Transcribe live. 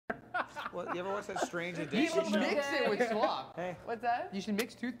Well, you ever watch that Strange You Addiction should show? mix it with slop. Hey. What's that? You should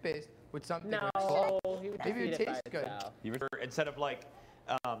mix toothpaste with something No, like slop. he would Maybe it eat by tastes good. itself. Instead of like,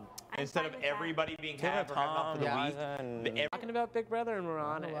 instead of fine with that. everybody being Give half it or half Tom for the Yeah. week, and Talking about Big Brother and we're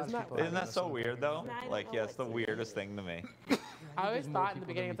on it. lot of Isn't that people weird? isn't that so weird though? I don't Like, know yeah, it's the what's weirdest thing to me. I always There's more thought in the people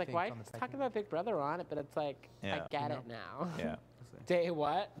beginning, than it's like, we why think on the is talking second. about Big Brother on it? But it's like, Yeah. I get it now. Yeah. Day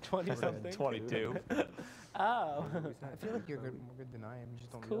what? 20 something? 22. Oh, I feel like you're good, more good than I am. You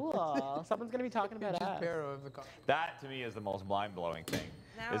just don't cool. Someone's gonna be talking You're about just us. pair of the That to me is the most mind-blowing thing.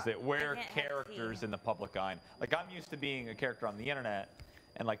 Now Is that we're I can't have characters tea. in the public eye. Like I'm used to being a character on the internet,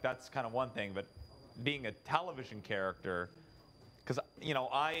 and like that's kind of one thing, but being a television character, because you know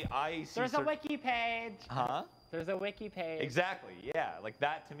I see. There's a wiki page. Huh? There's a wiki page. Exactly. Yeah. Like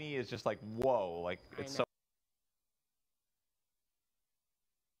that to me is just like whoa. Like it's so.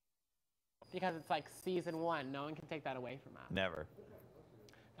 Because it's like season 1. No one can take that away from us. Never.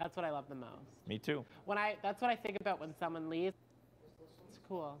 That's what I love the most. Me too. That's what I think about when someone leaves. It's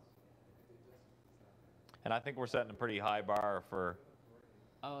cool. And I think we're setting a pretty high bar for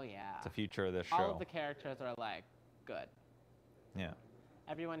Oh yeah. the future of this show. All of the characters are like good. Yeah.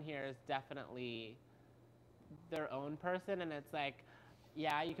 Everyone here is definitely their own person, and it's like,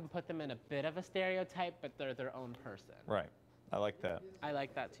 yeah, you can put them in a bit of a stereotype, but they're their own person. Right. I like that. I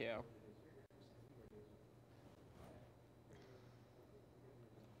like that too.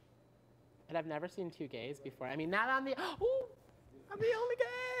 And I've never seen 2 gays before. I mean, not on the. Ooh, I'm the only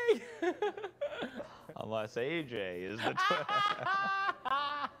gay. Unless AJ is the.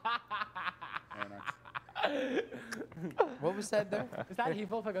 What was said there? Is that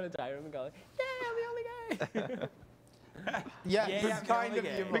evil if I go to diary room and go, like, yeah, I'm the only gay? Yeah, Yeah, it's I'm the kind only of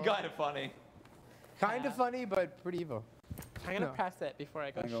gay. evil. Be kind of funny. Kind of funny, but pretty evil. I'm gonna No. press it before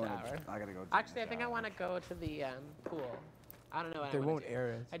I go I'm going to- shower. I gotta go. Actually, I think I want to go to the pool. I don't know what They I wanna won't do.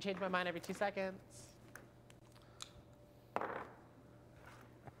 air it. I change my mind every 2 seconds. What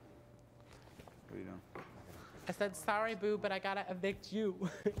are you doing? I said, sorry, boo, but I gotta evict you.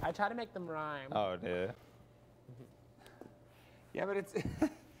 I try to make them rhyme. Oh, dude. Yeah, but it's.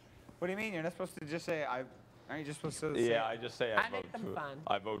 What do you mean? You're not supposed to just say I. Aren't you just supposed to say? Yeah, I just say I make them fun.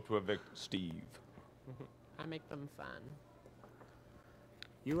 I vote to evict Steve. I make them fun.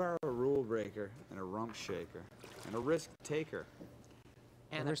 You are a rule breaker and a rump shaker and a risk taker.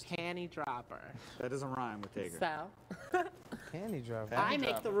 And a panty dropper. That doesn't rhyme with taker. So, Candy drop. I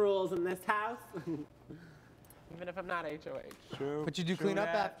make the rules in this house. Even if I'm not HOH. True. But you do true clean up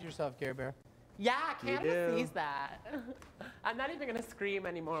that. after yourself, Care Bear. Yeah, You Candace do. sees that. I'm not even gonna scream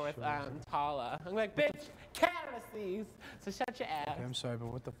anymore with Tala. I'm like, bitch, Candace sees. So shut your ass. Okay, I'm sorry, but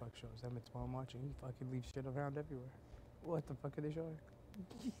what the fuck shows Emmett's mom watching? He fucking leaves shit around everywhere. What the fuck are they showing?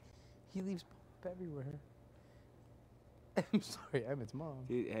 He leaves poop everywhere. I'm sorry, Emmett's mom.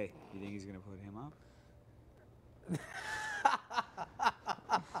 Dude, hey, you think he's gonna put him up?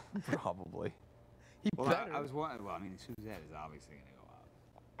 Probably. He Well, better. I was wondering. Well, I mean, Suzette is obviously gonna go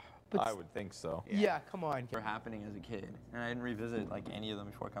up. But I would think so. yeah, come on. were happening as a kid, and I didn't revisit like any of them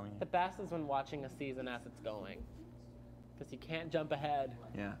before coming The here. best is when watching a season as it's going. Because you can't jump ahead.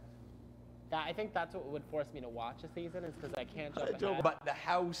 Yeah. Yeah, I think that's what would force me to watch a season is because I can't jump ahead. But the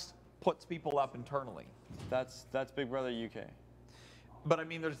house puts people up internally. That's Big Brother UK. But I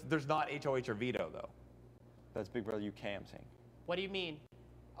mean, there's not HOH or veto though. That's Big Brother UK. I'm saying. What do you mean?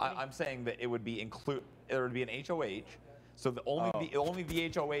 I'm saying that it would be there would be an HOH, so the only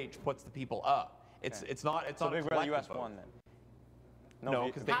the HOH puts the people up. It's not So not a Big Brother collective US vote. won then. No,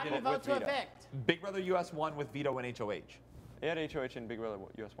 ve- 'cause Big they How do did you it vote with to veto. evict? Big Brother US won with veto and HOH. They had HOH in Big Brother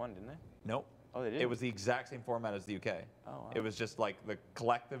US 1, didn't they? Nope. Oh, they did. It was the exact same format as the UK. Oh, wow. It was just like the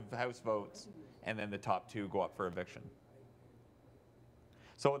collective house votes, and then the top 2 go up for eviction.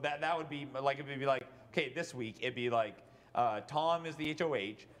 So that would be like, it would be like, okay, this week it'd be like, Tom is the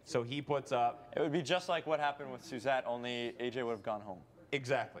HOH, so he puts up. It would be just like what happened with Suzette, only AJ would have gone home.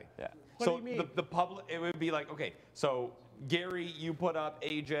 Exactly. Yeah. What So do you mean? the public, it would be like, okay, so Gary, you put up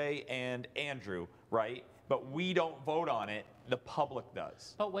AJ and Andrew, right? But we don't vote on it. The public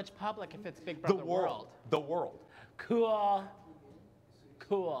does. But which public if it's Big The Brother world. The world. Cool.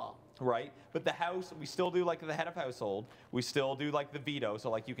 Cool. Right? But the house, we still do like the head of household. We still do like the veto, so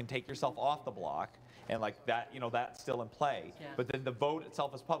like you can take yourself off the block, and like that, you know, that's still in play. Yeah. But then the vote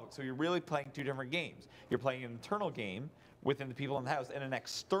itself is public. So you're really playing 2 different games. You're playing an internal game within the people in the house, and an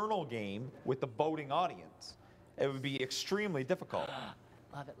external game with the voting audience. It would be extremely difficult.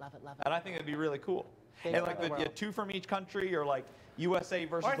 Love it, love it, love it. And I think it'd be really cool. Big And like Brother the world. 2 from each country, or like USA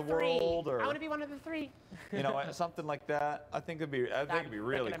versus Or the 3. world, or I want to be one of the 3. you know, something like that. I think it'd be, I think it'd be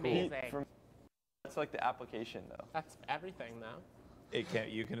really freaking cool. amazing. That's like the application though. That's everything, though. It can.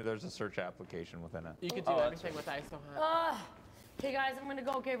 You can. There's a search application within it. You could do Oh, that's everything with ISO. Okay, guys, I'm gonna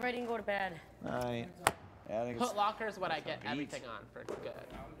go get ready and go to bed. All right. Yeah, I think it's. Put Locker is what I get everything on for good.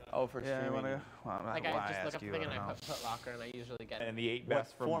 Oh, for Yeah, I streaming. want to. Well, Like why I just look ask up the you? thing I and don't I know. put Put Locker and I usually get it. And the 8 What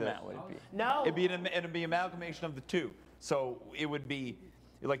best from format this. would it be? No. It'd be an amalgamation of the two. So it would be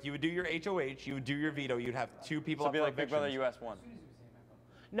like you would do your HOH, you would do your veto, you'd have 2 people So up it'd be for like Big Brother evictions. US 1.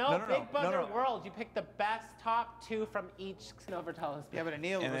 No, No, no, Big no, Brother no. World. You pick the best top 2 from each Snover telescope. Yeah, but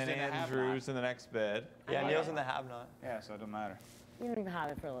Neil And was then in the Andrew's in the next bed. Yeah, I Neil's know. in the have-not. Yeah, so it doesn't matter. You don't even have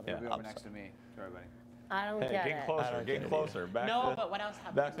it for a little Yeah. bit. He'll be over I'm next to me. Sorry, buddy. I don't Hey, get get it. closer, don't get get it closer. Back No, to, but what else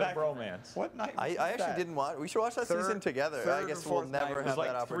happened? back to bromance. What night? I actually didn't watch. We should watch that Third- season together. I third or guess we'll fourth night never was have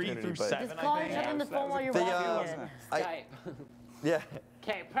like that 3 opportunity. through but 7, Just I call think. each other on the That phone was while you're the They, watching wasn't it. it? Skype. yeah,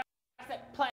 Okay,